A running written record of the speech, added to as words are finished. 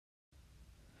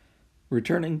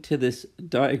Returning to this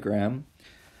diagram,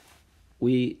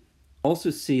 we also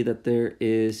see that there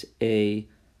is a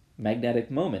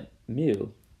magnetic moment, mu,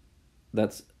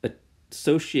 that's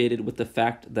associated with the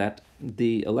fact that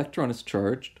the electron is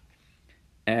charged,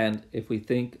 and if we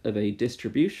think of a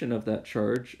distribution of that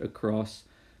charge across,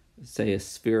 say, a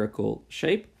spherical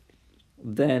shape,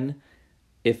 then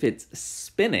if it's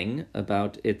spinning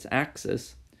about its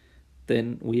axis,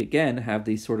 then we again have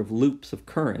these sort of loops of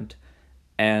current,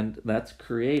 and that's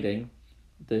creating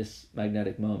this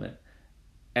magnetic moment.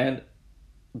 And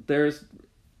there's,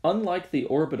 unlike the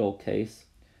orbital case,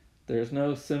 there's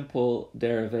no simple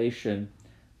derivation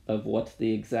of what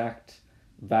the exact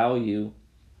value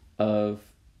of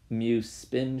mu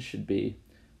spin should be,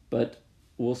 but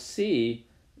we'll see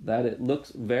that it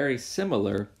looks very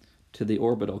similar to the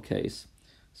orbital case.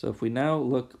 So if we now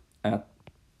look at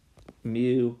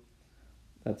mu,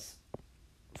 that's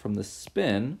from the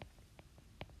spin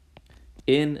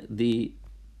in the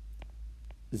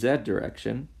z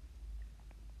direction,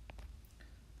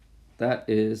 that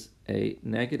is a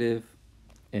negative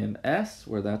ms,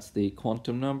 where that's the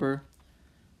quantum number,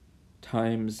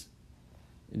 times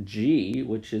g,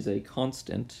 which is a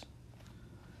constant,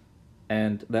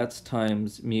 and that's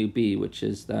times mu b, which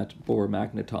is that Bohr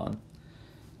magneton.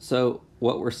 So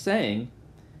what we're saying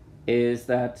is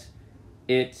that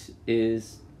it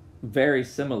is very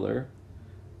similar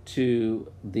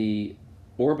to the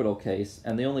orbital case,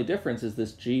 and the only difference is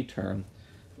this g term,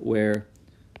 where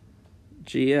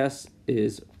gs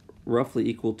is roughly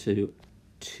equal to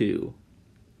 2.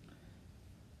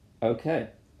 Okay,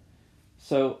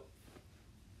 so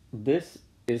this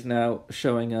is now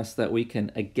showing us that we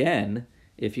can, again,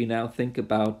 if you now think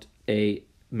about a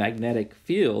magnetic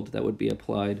field that would be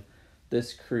applied,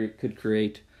 this could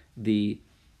create the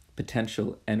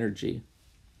potential energy.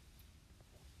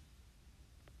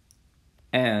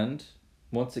 And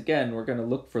once again, we're going to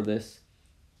look for this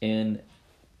in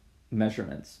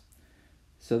measurements.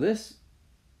 So this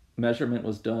measurement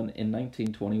was done in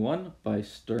 1921 by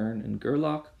Stern and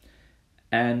Gerlach,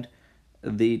 and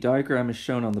the diagram is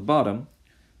shown on the bottom,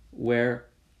 where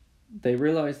they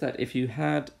realized that if you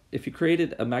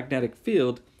created a magnetic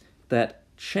field that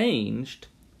changed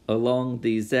along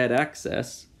the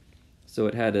z-axis, so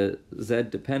it had a z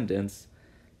dependence,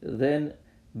 then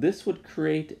this would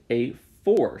create a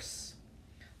force,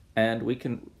 and we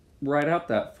can write out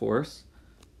that force.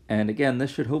 And again,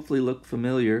 this should hopefully look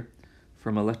familiar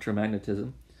from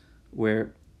electromagnetism,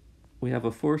 where we have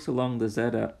a force along the z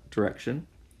direction,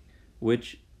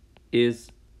 which is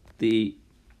the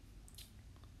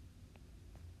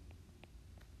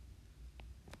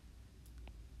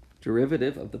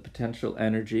derivative of the potential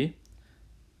energy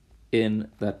in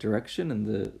that direction, in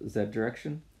the z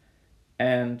direction.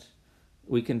 And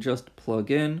we can just plug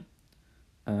in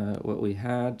what we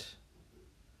had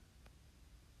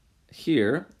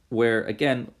here, where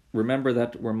again, remember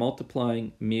that we're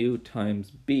multiplying mu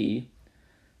times b,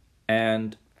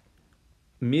 and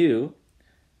mu,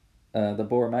 the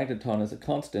Bohr magneton, is a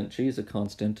constant, g is a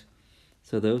constant,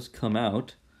 so those come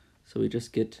out, so we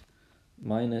just get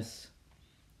minus,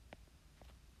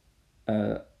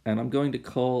 and I'm going to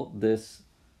call this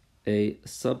a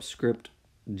subscript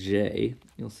j,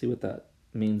 you'll see what that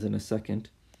means in a second,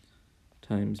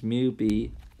 times mu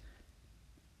b,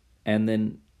 and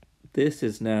then this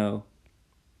is now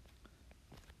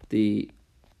the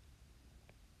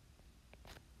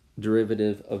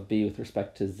derivative of b with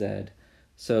respect to z.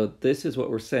 So this is what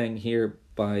we're saying here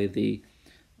by the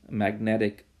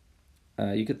magnetic,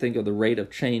 you could think of the rate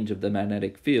of change of the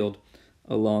magnetic field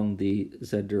along the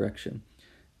z direction.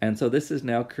 And so this is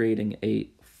now creating a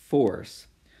force.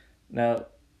 Now,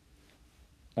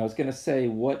 I was going to say,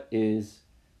 what is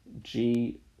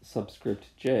g subscript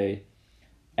j?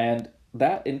 And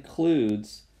that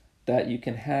includes that you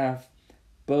can have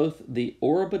both the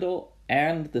orbital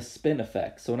and the spin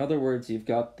effect. So in other words, you've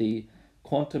got the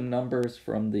quantum numbers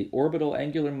from the orbital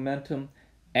angular momentum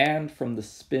and from the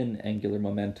spin angular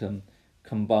momentum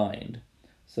combined.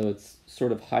 So it's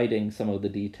sort of hiding some of the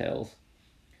details.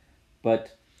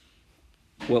 But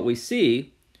what we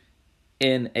see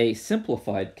in a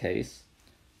simplified case,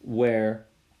 where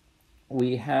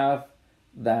we have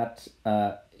that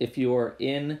if you're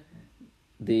in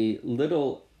the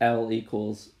little l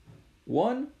equals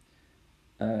 1,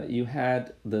 you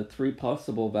had the 3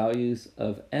 possible values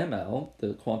of ml,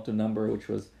 the quantum number, which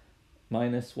was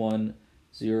 -1,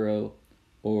 0,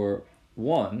 or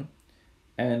 1.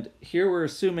 And here we're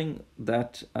assuming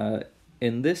that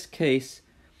in this case,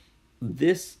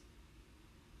 this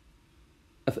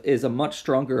is a much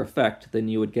stronger effect than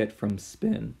you would get from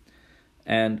spin.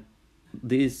 And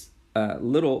these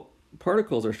little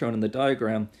particles are shown in the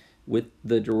diagram with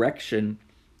the direction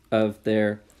of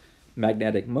their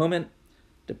magnetic moment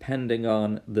depending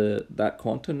on that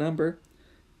quantum number.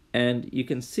 And you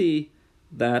can see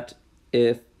that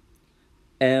if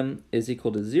m is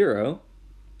equal to 0,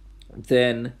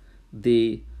 then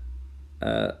the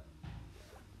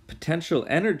potential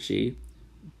energy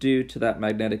due to that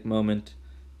magnetic moment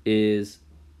is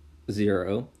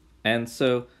 0. And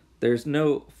so there's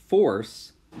no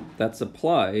force that's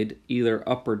applied either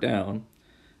up or down.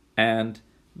 And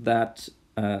that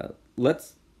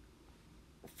let's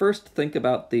first think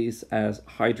about these as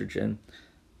hydrogen.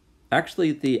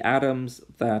 Actually, the atoms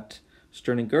that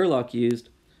Stern and Gerlach used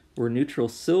were neutral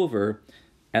silver,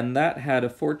 and that had a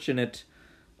fortunate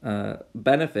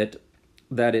benefit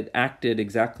that it acted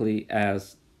exactly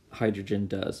as hydrogen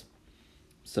does.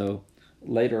 So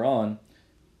later on,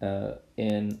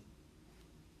 in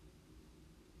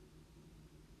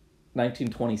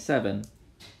 1927,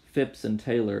 Phipps and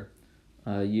Taylor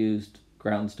used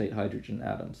ground state hydrogen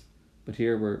atoms. But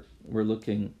here we're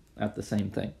looking at the same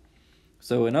thing.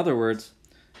 So in other words,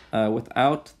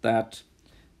 without that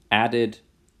added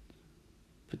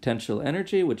potential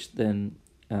energy, which then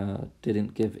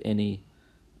didn't give any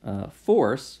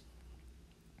force,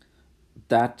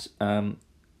 that m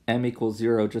equals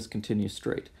 0 just continues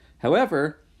straight.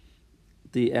 However,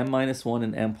 the m minus 1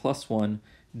 and m plus 1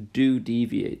 do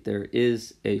deviate. There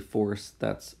is a force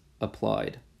that's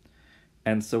applied.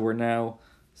 And so we're now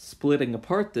splitting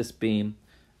apart this beam,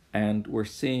 and we're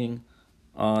seeing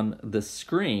on the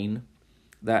screen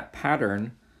that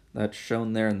pattern that's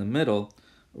shown there in the middle,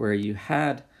 where you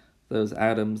had those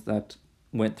atoms that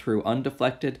went through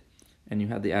undeflected, and you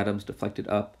had the atoms deflected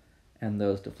up and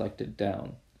those deflected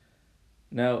down.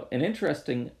 Now, an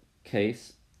interesting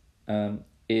case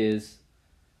is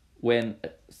when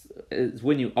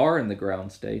you are in the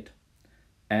ground state.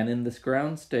 And in this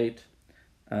ground state,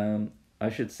 I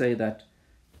should say that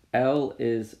L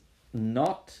is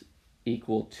not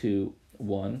equal to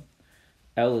 1.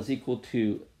 L is equal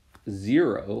to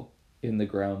 0 in the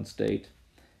ground state.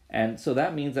 And so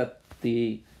that means that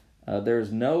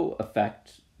there's no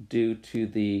effect due to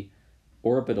the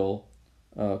orbital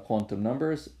quantum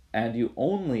numbers, and you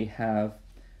only have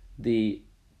the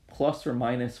plus or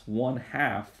minus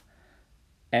 1/2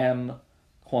 m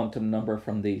quantum number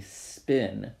from the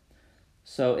spin.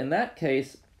 So in that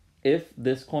case, if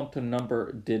this quantum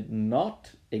number did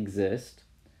not exist,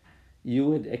 you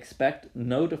would expect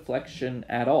no deflection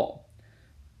at all.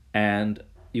 And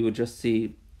you would just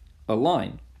see a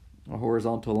line, a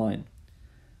horizontal line.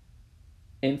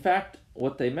 In fact,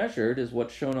 what they measured is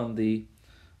what's shown on the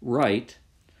right,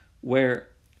 where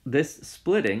this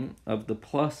splitting of the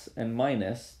plus and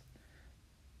minus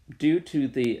due to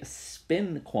the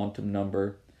spin quantum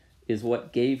number is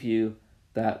what gave you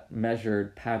that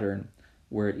measured pattern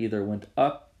where it either went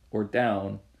up or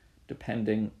down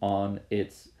depending on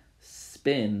its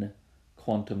spin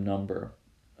quantum number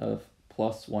of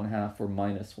plus 1/2 or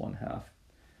minus 1/2.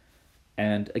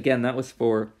 And again, that was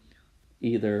for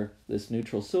either this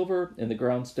neutral silver in the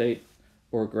ground state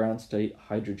or ground state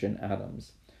hydrogen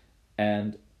atoms.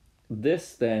 And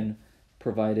this then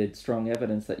provided strong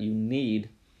evidence that you need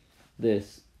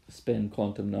this spin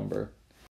quantum number